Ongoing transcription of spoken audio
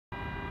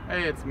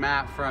Hey, it's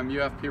Matt from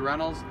UFP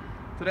Rentals.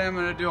 Today I'm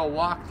going to do a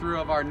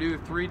walkthrough of our new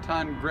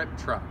 3-ton grip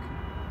truck.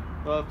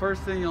 The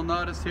first thing you'll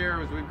notice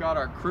here is we've got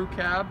our crew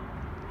cab.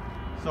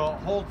 So it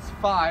holds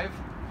 5.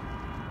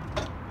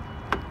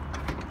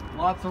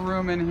 Lots of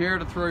room in here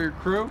to throw your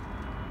crew,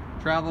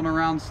 traveling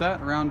around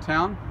set, around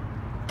town.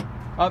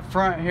 Up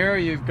front here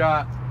you've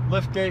got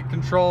liftgate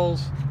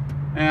controls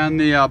and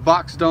the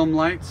box dome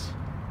lights.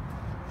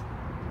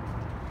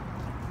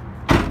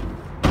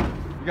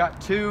 You got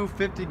two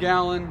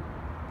 50-gallon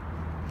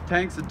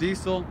tanks of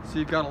diesel, so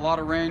you've got a lot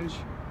of range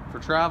for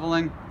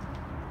traveling.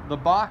 The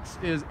box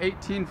is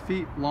 18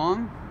 feet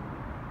long,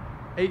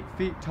 8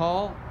 feet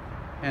tall,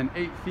 and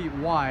 8 feet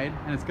wide,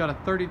 and it's got a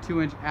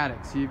 32-inch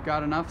attic, so you've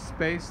got enough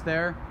space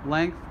there,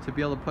 length, to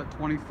be able to put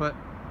 20-foot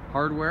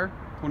hardware,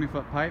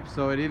 20-foot pipe.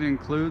 So it even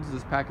includes,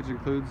 this package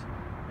includes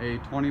a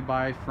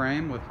 20-by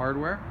frame with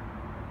hardware.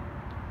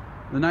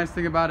 The nice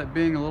thing about it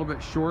being a little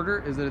bit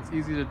shorter is that it's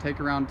easy to take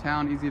around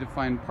town, easy to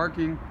find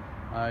parking.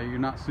 You're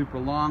not super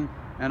long,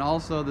 and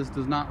also this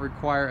does not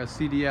require a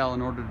CDL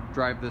in order to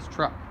drive this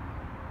truck.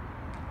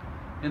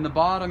 In the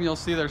bottom you'll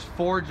see there's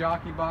 4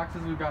 jockey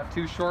boxes. We've got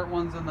 2 short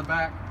ones in the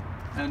back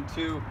and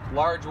 2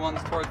 large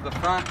ones towards the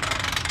front.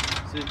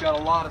 So you've got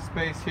a lot of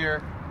space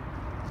here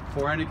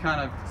for any kind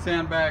of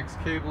sandbags,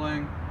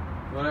 cabling,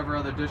 whatever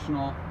other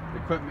additional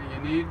equipment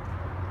you need.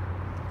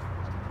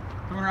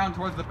 Coming around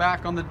towards the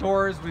back on the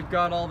doors, we've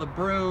got all the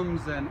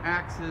brooms and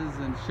axes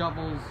and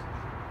shovels,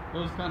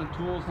 those kind of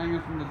tools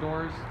hanging from the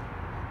doors.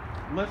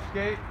 Lift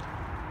gate,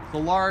 it's a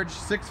large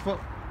 6-foot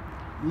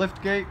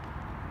lift gate.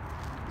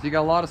 So you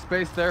got a lot of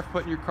space there for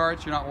putting your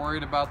carts. You're not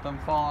worried about them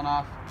falling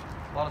off.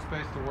 A lot of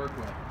space to work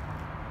with.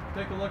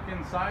 Take a look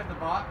inside the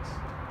box.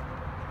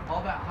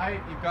 All that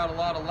height, you've got a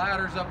lot of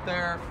ladders up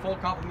there, full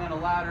complement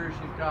of ladders.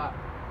 You've got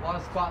a lot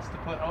of spots to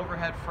put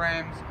overhead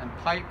frames and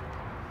pipe.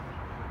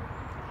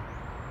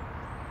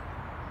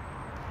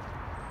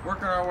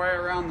 Working our way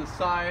around the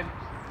side.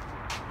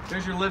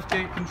 Here's your lift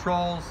gate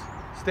controls,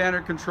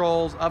 standard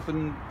controls, up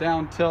and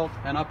down tilt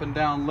and up and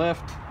down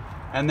lift.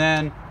 And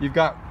then you've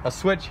got a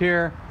switch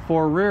here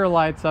for rear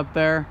lights up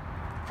there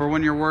for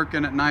when you're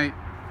working at night.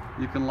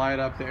 You can light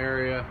up the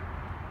area.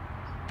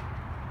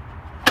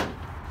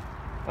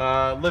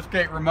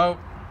 Liftgate remote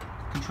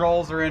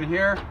controls are in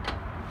here.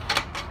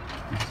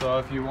 So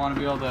if you want to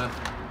be able to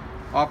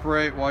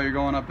operate while you're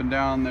going up and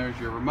down, there's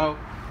your remote.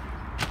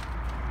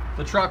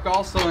 The truck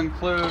also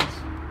includes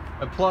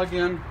a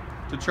plug-in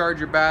to charge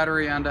your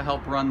battery and to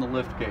help run the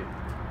liftgate.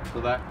 So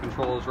that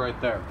control is right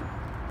there.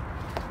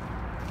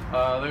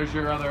 There's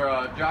your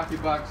other jockey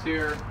box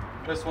here.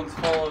 This one's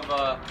full of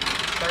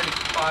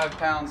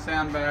 35-pound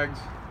sandbags.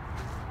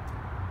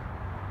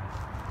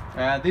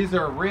 And these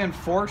are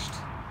reinforced,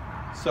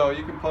 so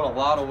you can put a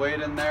lot of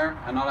weight in there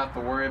and not have to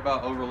worry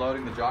about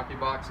overloading the jockey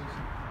boxes.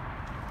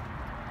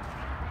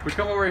 We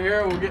come over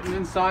here, we're getting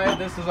inside.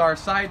 This is our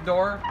side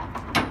door.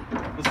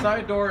 The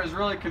side door is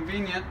really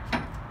convenient.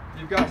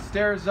 You've got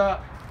stairs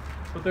up,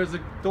 but there's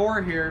a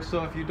door here,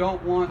 so if you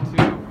don't want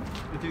to,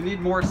 if you need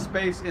more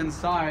space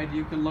inside,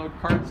 you can load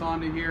carts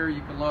onto here,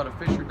 you can load a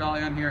Fisher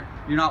dolly on here.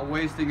 You're not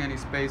wasting any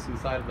space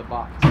inside of the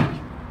box. So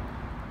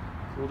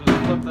we'll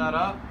just flip that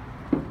up,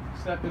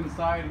 step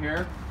inside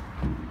here.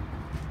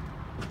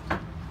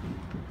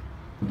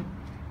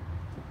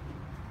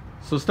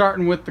 So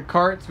starting with the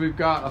carts, we've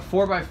got a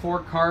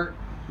 4x4 cart.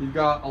 You've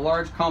got a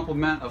large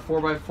complement of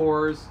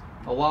 4x4s,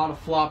 a lot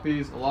of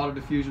floppies, a lot of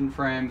diffusion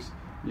frames.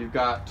 You've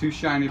got 2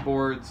 shiny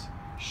boards,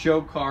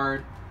 show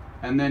card,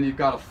 and then you've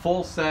got a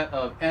full set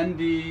of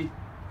ND,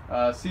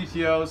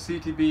 CTO,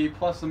 CTB,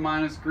 plus and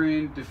minus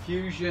green,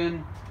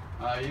 diffusion.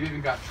 You've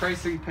even got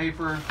tracing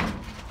paper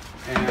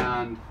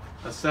and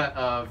a set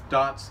of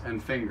dots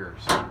and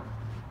fingers.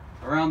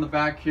 Around the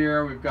back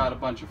here, we've got a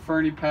bunch of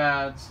Fernie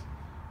pads,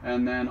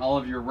 and then all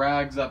of your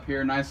rags up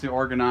here nicely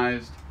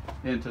organized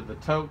into the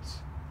totes.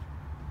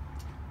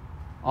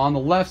 On the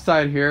left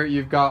side here,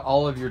 you've got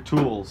all of your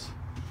tools.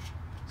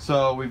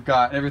 So we've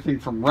got everything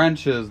from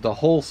wrenches to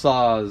hole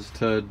saws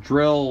to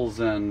drills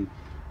and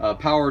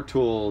power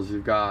tools.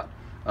 You've got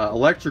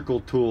electrical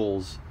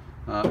tools,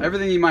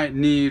 everything you might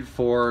need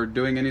for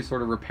doing any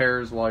sort of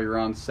repairs while you're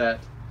on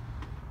set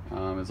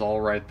is all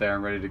right there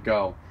and ready to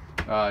go.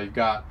 You've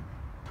got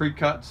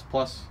pre-cuts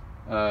plus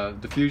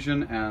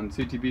diffusion and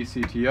CTB,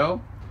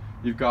 CTO.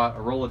 You've got a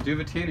roll of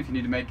Duvetine if you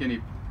need to make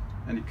any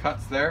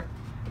cuts there.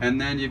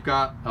 And then you've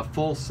got a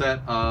full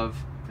set of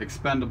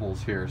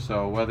expendables here.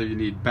 So whether you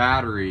need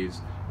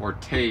batteries or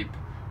tape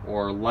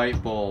or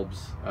light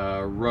bulbs,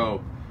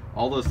 rope,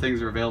 all those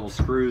things are available.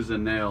 Screws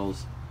and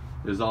nails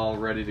is all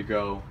ready to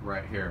go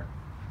right here.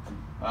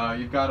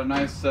 You've got a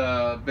nice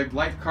big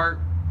light cart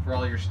for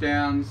all your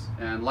stands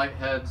and light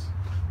heads.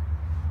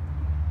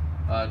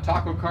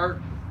 Taco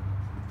cart,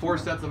 4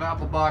 sets of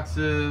apple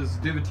boxes,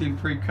 Duvetine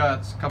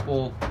pre-cuts, a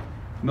couple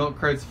milk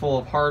crates full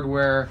of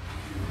hardware.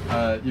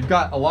 You've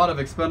got a lot of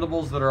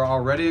expendables that are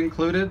already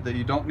included that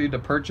you don't need to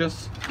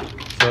purchase.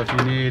 So if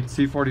you need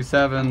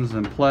C47s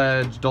and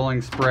pledge,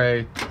 doling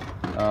spray,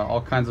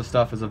 all kinds of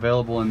stuff is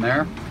available in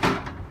there.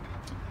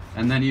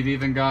 And then you've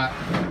even got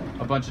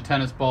a bunch of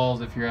tennis balls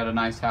if you're at a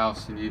nice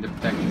house and you need to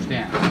protect your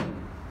stand.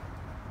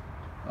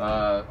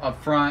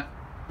 Up front,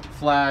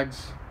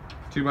 flags,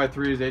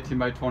 2x3s,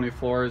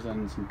 18x24s,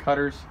 and some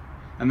cutters.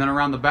 And then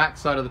around the back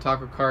side of the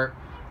taco cart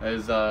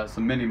is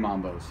some mini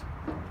Mambos.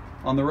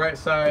 On the right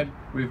side,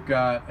 we've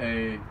got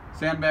a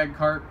sandbag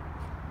cart.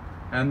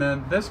 And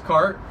then this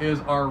cart is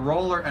our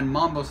roller and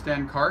Mambo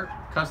stand cart,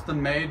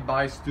 custom made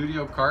by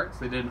Studio Carts.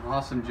 They did an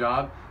awesome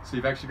job. So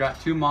you've actually got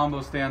 2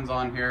 Mambo stands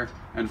on here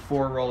and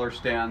 4 roller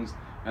stands.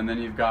 And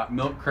then you've got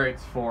milk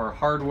crates for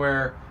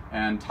hardware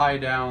and tie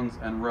downs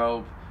and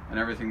rope and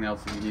everything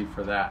else that you need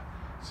for that.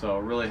 So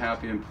really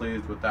happy and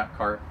pleased with that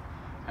cart.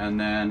 And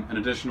then an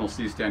additional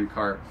C-stand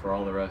cart for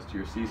all the rest of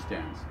your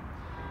C-stands.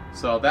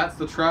 So that's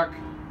the truck.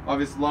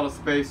 Obviously a lot of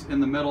space in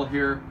the middle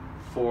here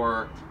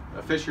for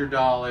a Fisher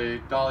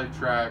dolly, dolly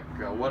track,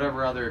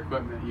 whatever other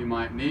equipment you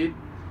might need.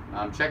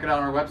 Check it out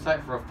on our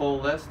website for a full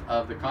list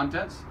of the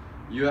contents,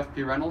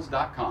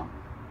 ufprentals.com.